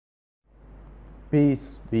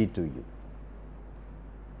Peace be to you.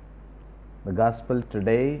 The Gospel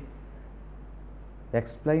today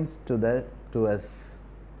explains to us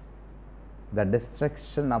the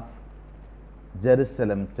destruction of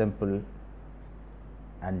Jerusalem temple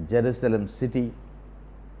and Jerusalem city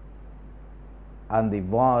and the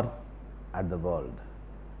war at the world.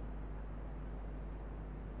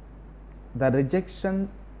 The rejection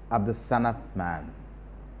of the Son of Man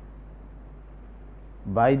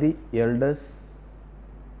by the elders,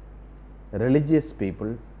 religious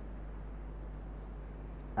people,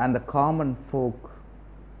 and the common folk,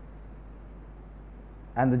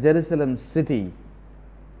 and the Jerusalem city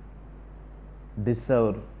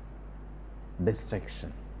deserve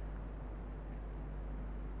destruction.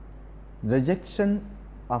 Rejection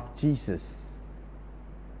of Jesus,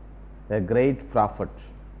 a great prophet,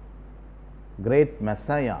 great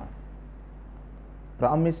Messiah,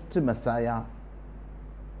 promised Messiah,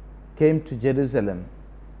 came to Jerusalem,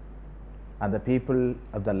 and the people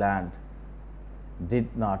of the land did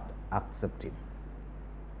not accept him.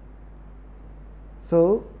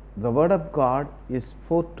 So, the word of God is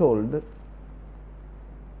foretold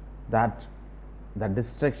that the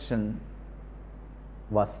destruction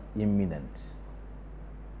was imminent.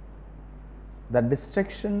 The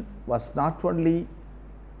destruction was not only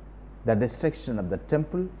the destruction of the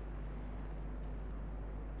temple,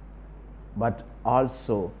 but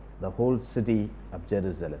also the whole city of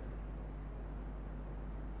Jerusalem.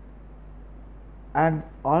 And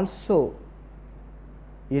also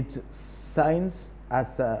it signs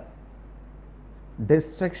as a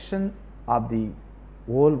destruction of the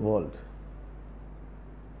whole world.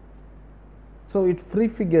 So it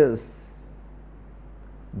prefigures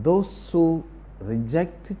those who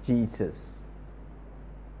reject Jesus,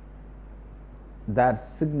 that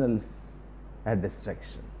signals a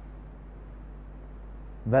destruction,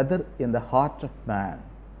 whether in the heart of man,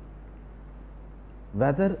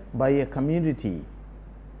 whether by a community,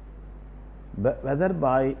 whether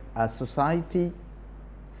by a society,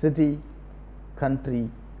 city, country,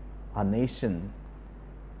 or nation.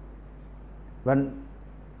 When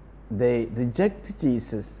they reject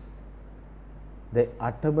Jesus, they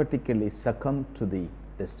automatically succumb to the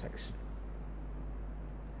destruction.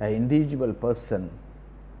 An individual person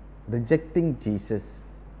rejecting Jesus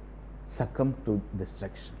succumb to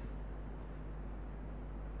destruction.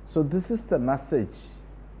 So this is the message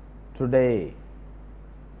today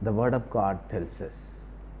the word of God tells us.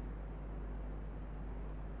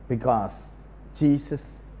 Because Jesus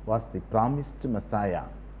was the promised Messiah,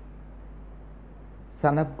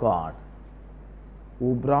 Son of God,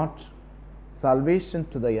 who brought salvation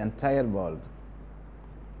to the entire world,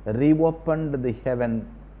 reopened the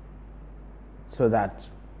heaven so that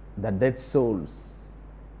the dead souls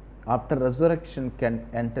after resurrection can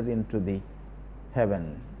enter into the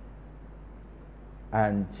heaven,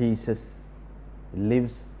 and Jesus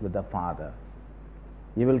lives with the Father.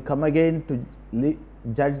 He will come again to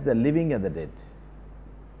judge the living and the dead.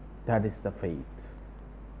 That is the faith.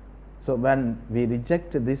 So when we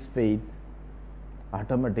reject this faith,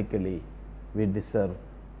 automatically we deserve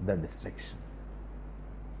the destruction.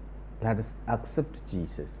 Let us accept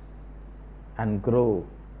Jesus and grow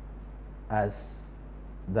as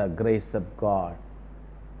the grace of God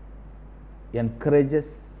encourages,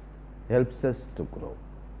 helps us to grow.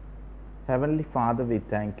 Heavenly Father, we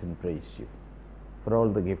thank and praise you for all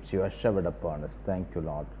the gifts you have showered upon us. Thank you,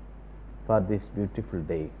 Lord, for this beautiful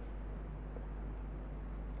day.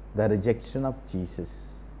 The rejection of Jesus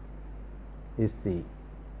is the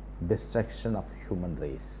destruction of human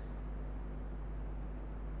race,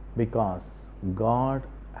 because God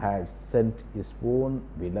had sent his own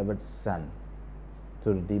beloved Son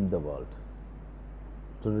to redeem the world,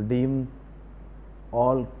 to redeem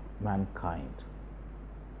all mankind.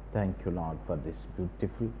 Thank you, Lord, for this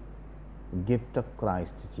beautiful gift of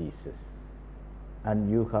Christ Jesus.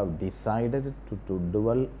 And you have decided to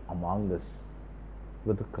dwell among us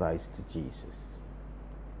with Christ Jesus.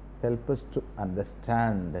 Help us to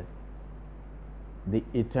understand the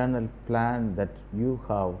eternal plan that you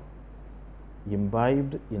have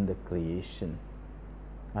imbibed in the creation,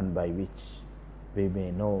 and by which we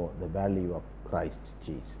may know the value of Christ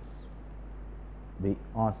Jesus. We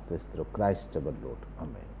ask this through Christ our Lord.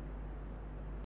 Amen.